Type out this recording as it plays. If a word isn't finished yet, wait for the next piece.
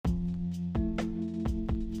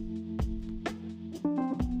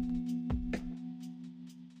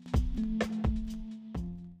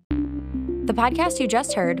The podcast you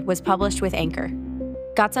just heard was published with Anchor.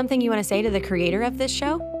 Got something you want to say to the creator of this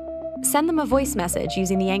show? Send them a voice message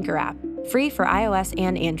using the Anchor app, free for iOS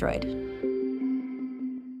and Android.